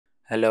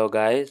Hello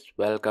guys,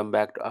 welcome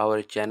back to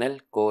our channel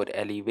Code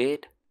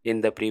Elevate.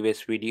 In the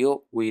previous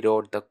video, we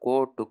wrote the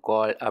code to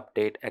call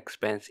update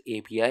expense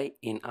API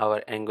in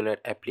our Angular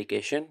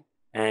application.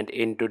 And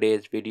in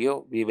today's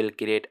video, we will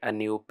create a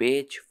new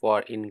page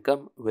for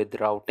income with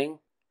routing.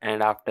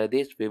 And after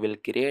this, we will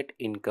create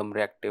income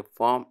reactive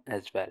form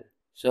as well.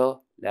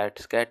 So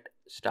let's get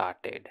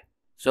started.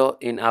 So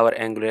in our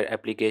Angular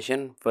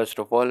application, first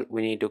of all,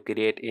 we need to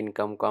create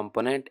income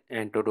component,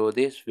 and to do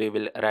this, we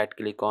will right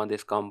click on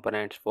this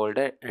components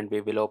folder and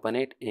we will open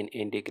it in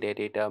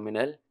integrated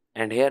terminal.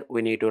 And here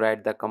we need to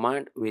write the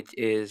command which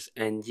is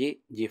ng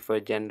g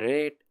for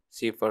generate,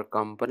 c for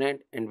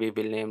component, and we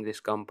will name this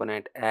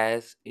component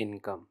as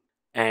income.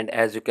 And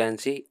as you can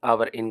see,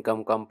 our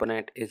income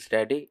component is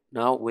ready.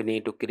 Now we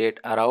need to create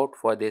a route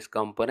for this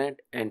component,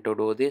 and to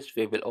do this,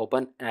 we will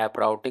open app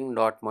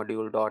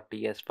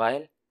routing.module.ts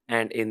file.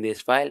 And in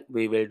this file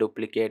we will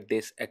duplicate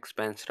this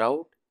expense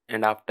route,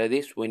 and after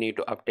this we need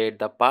to update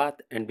the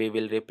path and we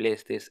will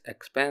replace this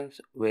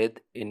expense with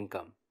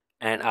income.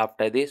 And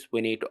after this we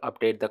need to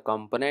update the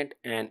component,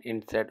 and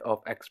instead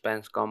of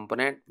expense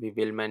component we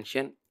will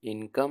mention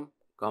income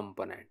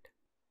component.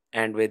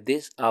 And with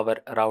this our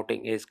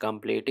routing is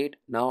completed.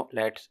 Now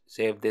let's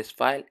save this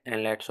file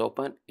and let's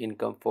open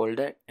income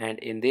folder, and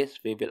in this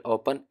we will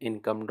open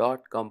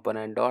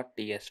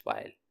income.component.ts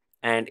file.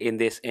 And in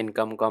this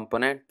income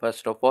component,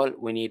 first of all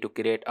we need to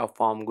create a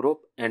form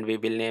group, and we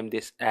will name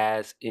this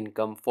as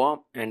income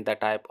form, and the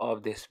type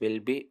of this will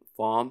be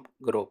form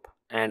group.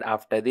 And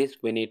after this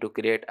we need to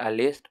create a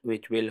list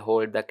which will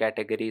hold the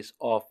categories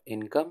of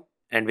income,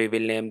 and we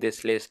will name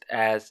this list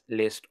as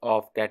list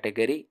of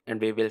category,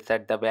 and we will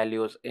set the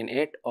values in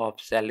it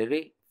of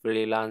salary,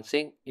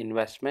 freelancing,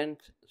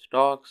 investments,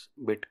 stocks,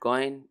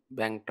 bitcoin,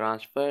 bank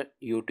transfer,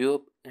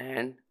 YouTube,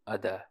 and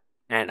other.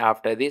 And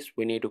after this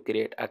we need to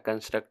create a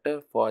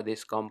constructor for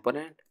this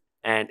component,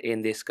 and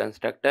in this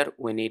constructor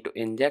we need to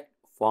inject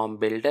form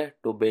builder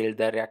to build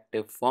the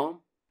reactive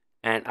form.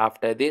 And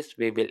after this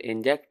we will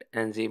inject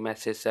ng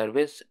message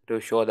service to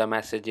show the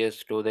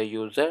messages to the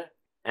user,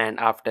 and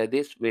after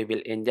this we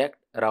will inject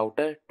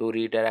router to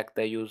redirect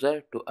the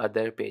user to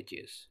other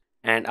pages.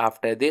 And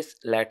after this,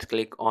 let's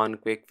click on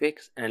quick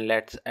fix and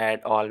let's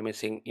add all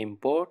missing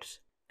imports.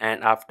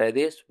 And after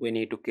this we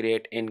need to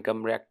create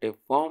income reactive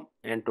form,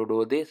 and to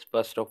do this,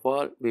 first of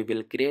all we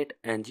will create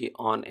ng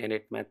on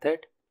init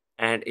method,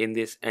 and in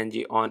this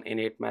ng on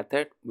init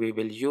method we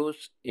will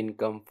use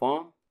income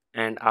form.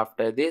 And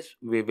after this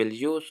we will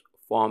use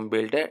form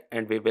builder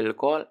and we will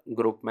call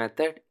group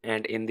method,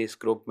 and in this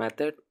group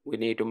method we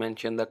need to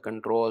mention the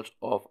controls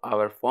of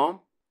our form.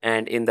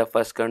 And in the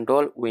first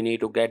control we need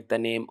to get the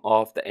name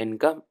of the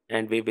income,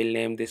 and we will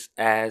name this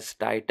as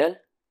title.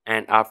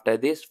 And after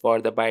this,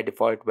 for the by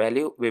default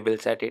value we will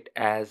set it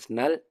as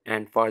null,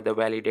 and for the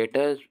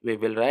validators we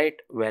will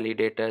write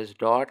validators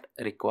dot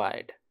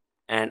required.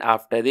 And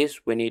after this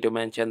we need to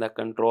mention the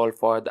control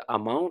for the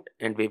amount,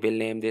 and we will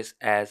name this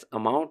as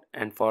amount,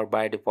 and for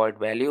by default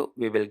value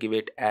we will give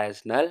it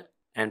as null,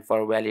 and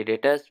for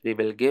validators we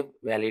will give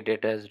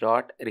validators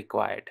dot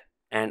required.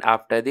 And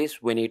after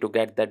this we need to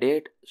get the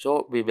date,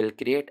 so we will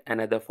create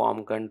another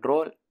form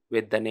control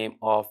with the name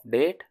of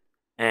date.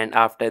 And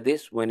after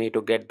this we need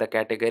to get the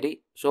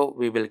category, so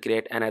we will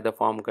create another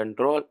form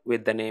control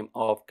with the name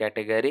of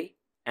category.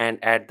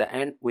 And at the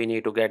end we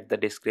need to get the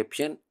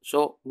description,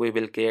 so we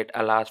will create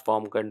a last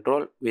form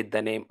control with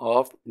the name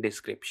of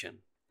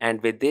description.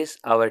 And with this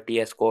our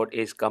TS code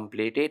is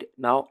completed.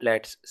 Now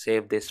let's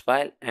save this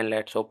file and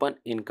let's open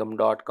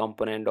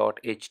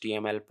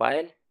income.component.html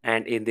file,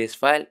 and in this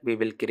file we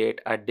will create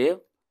a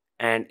div,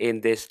 and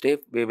in this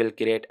div we will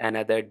create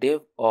another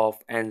div of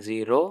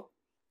n0,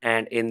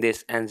 and in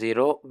this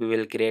n0 we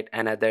will create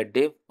another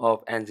div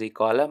of ng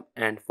column,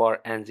 and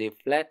for ng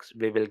flex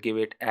we will give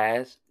it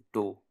as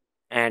 2.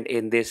 And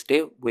in this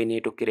div we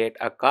need to create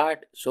a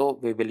card, so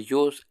we will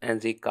use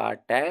ng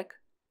card tag,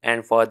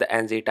 and for the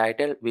ng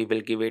title we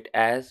will give it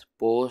as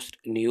post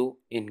new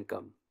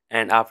income.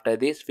 And after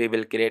this we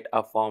will create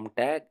a form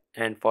tag,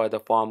 and for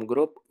the form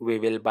group we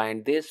will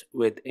bind this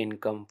with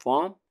income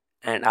form,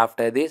 and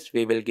after this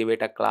we will give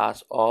it a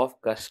class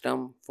of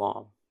custom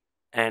form.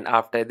 And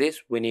after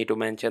this we need to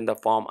mention the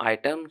form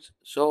items,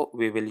 so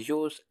we will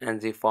use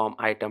ng form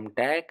item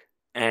tag,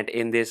 and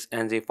in this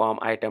ng form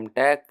item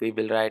tag we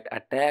will write a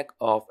tag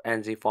of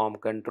ng form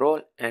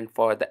control, and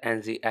for the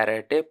ng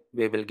error tip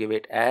we will give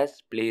it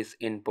as please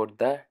input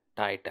the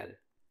title.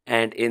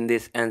 And in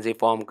this ng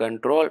form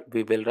control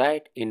we will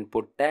write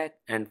input tag,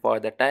 and for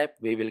the type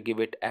we will give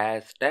it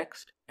as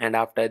text. And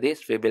after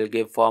this we will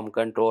give form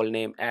control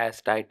name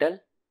as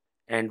title.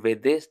 And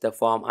with this the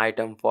form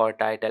item for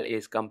title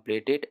is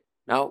completed.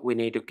 Now we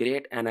need to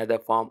create another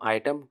form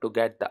item to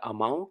get the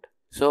amount.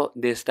 So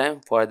this time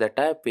for the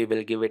type we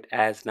will give it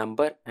as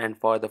number, and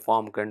for the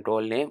form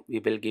control name we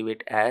will give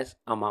it as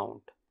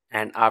amount.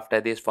 And after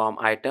this form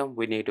item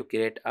we need to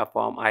create a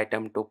form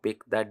item to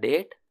pick the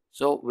date.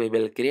 So we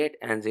will create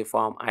ng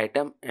form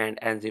item and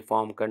ng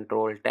form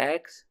control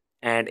tags,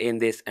 And in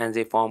this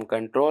ANSI form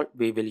control,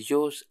 we will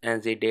use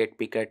ANSI date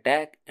picker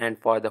tag, and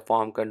for the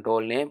form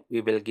control name,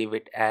 we will give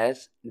it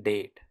as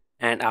date.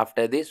 And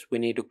after this, we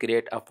need to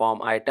create a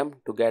form item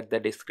to get the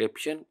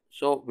description.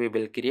 So we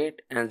will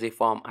create ANSI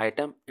form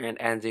item and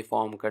ANSI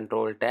form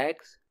control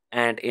tags.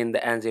 And in the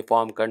ANSI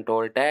form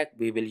control tag,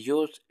 we will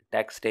use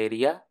text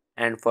area,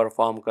 and for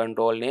form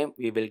control name,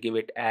 we will give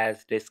it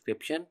as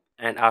description.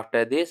 And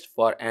after this,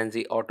 for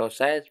ANSI auto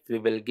size, we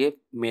will give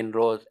min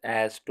rows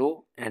as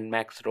 2 and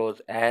max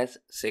rows as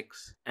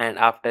 6. And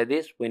after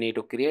this, we need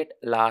to create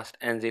last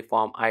ANSI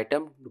form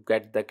item to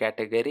get the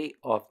category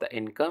of the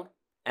income.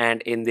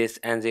 And in this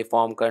ANSI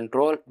form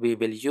control, we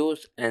will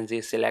use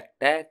ANSI select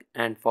tag,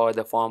 and for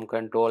the form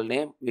control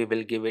name, we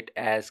will give it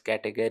as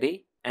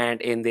category.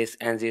 And in this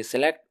ANSI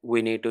select,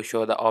 we need to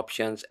show the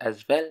options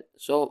as well.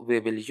 So we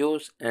will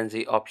use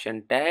ANSI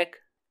option tag,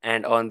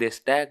 and on this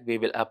tag we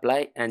will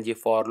apply ANSI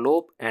for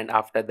loop, and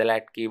after the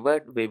let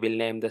keyword we will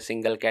name the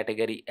single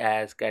category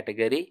as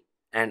category,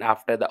 and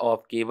after the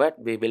of keyword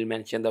we will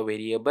mention the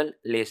variable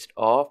list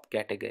of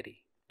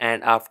category.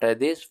 And after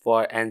this,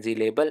 for ANSI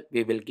label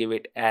we will give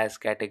it as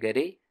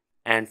category,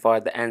 and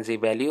for the ANSI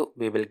value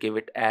we will give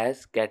it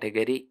as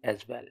category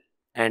as well.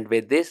 And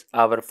with this,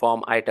 our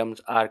form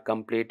items are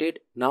completed.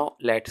 Now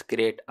let's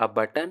create a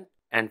button,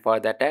 and for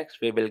the text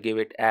we will give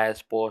it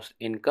as post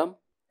income.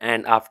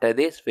 And after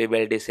this, we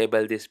will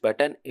disable this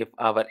button if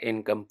our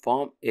income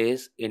form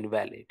is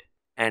invalid.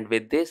 And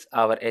with this,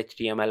 our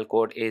HTML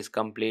code is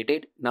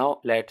completed.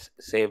 Now let's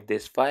save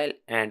this file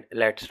and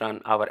let's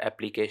run our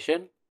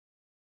application.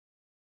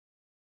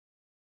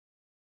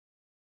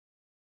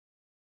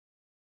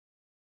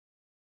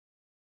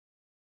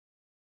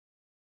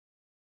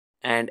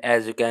 And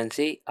as you can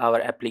see,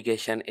 our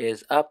application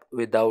is up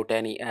without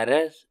any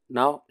errors.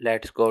 Now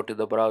let's go to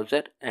the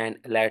browser and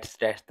let's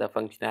test the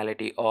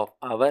functionality of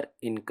our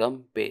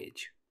income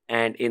page.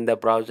 And in the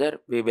browser,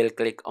 we will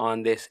click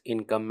on this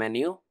income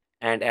menu.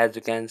 And as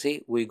you can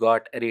see, we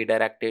got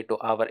redirected to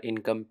our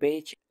income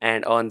page.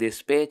 And on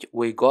this page,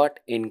 we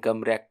got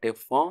income reactive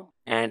form.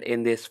 And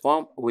in this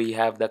form, we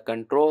have the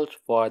controls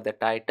for the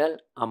title,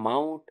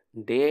 amount,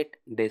 date,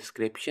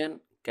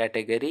 description,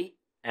 category,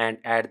 and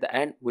at the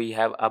end we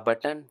have a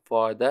button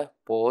for the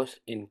post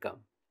income.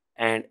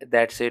 And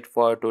that's it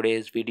for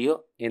today's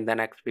video. In the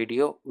next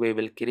video we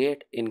will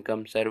create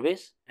income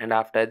service, and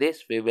after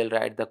this we will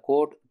write the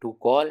code to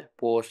call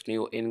post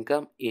new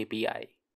income API.